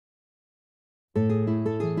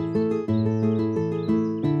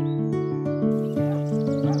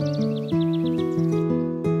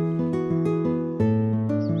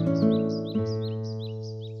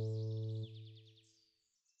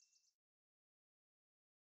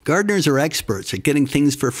Gardeners are experts at getting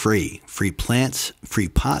things for free. Free plants, free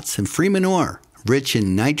pots, and free manure, rich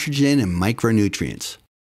in nitrogen and micronutrients.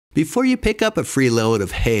 Before you pick up a free load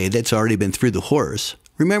of hay that's already been through the horse,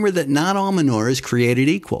 remember that not all manure is created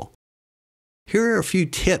equal. Here are a few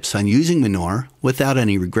tips on using manure without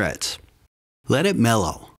any regrets. Let it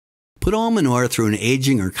mellow. Put all manure through an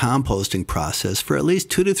aging or composting process for at least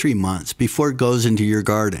 2 to 3 months before it goes into your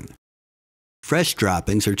garden. Fresh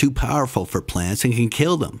droppings are too powerful for plants and can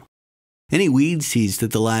kill them. Any weed seeds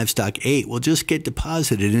that the livestock ate will just get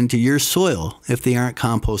deposited into your soil if they aren't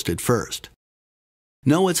composted first.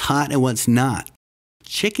 Know what's hot and what's not.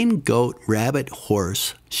 Chicken, goat, rabbit,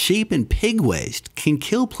 horse, sheep, and pig waste can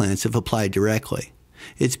kill plants if applied directly.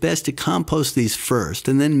 It's best to compost these first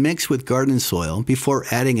and then mix with garden soil before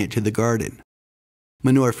adding it to the garden.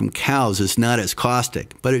 Manure from cows is not as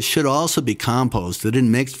caustic, but it should also be composted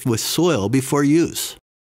and mixed with soil before use.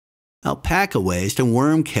 Alpaca waste and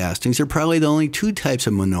worm castings are probably the only 2 types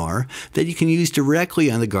of manure that you can use directly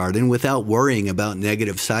on the garden without worrying about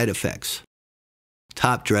negative side effects.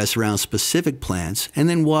 Top dress around specific plants and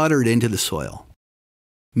then water it into the soil.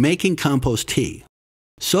 Making compost tea.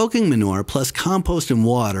 Soaking manure plus compost and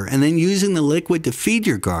water and then using the liquid to feed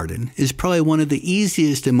your garden is probably one of the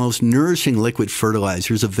easiest and most nourishing liquid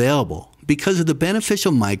fertilizers available because of the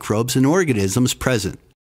beneficial microbes and organisms present.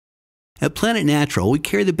 At Planet Natural, we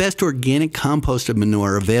carry the best organic composted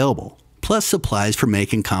manure available, plus supplies for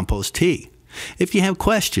making compost tea. If you have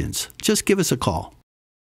questions, just give us a call.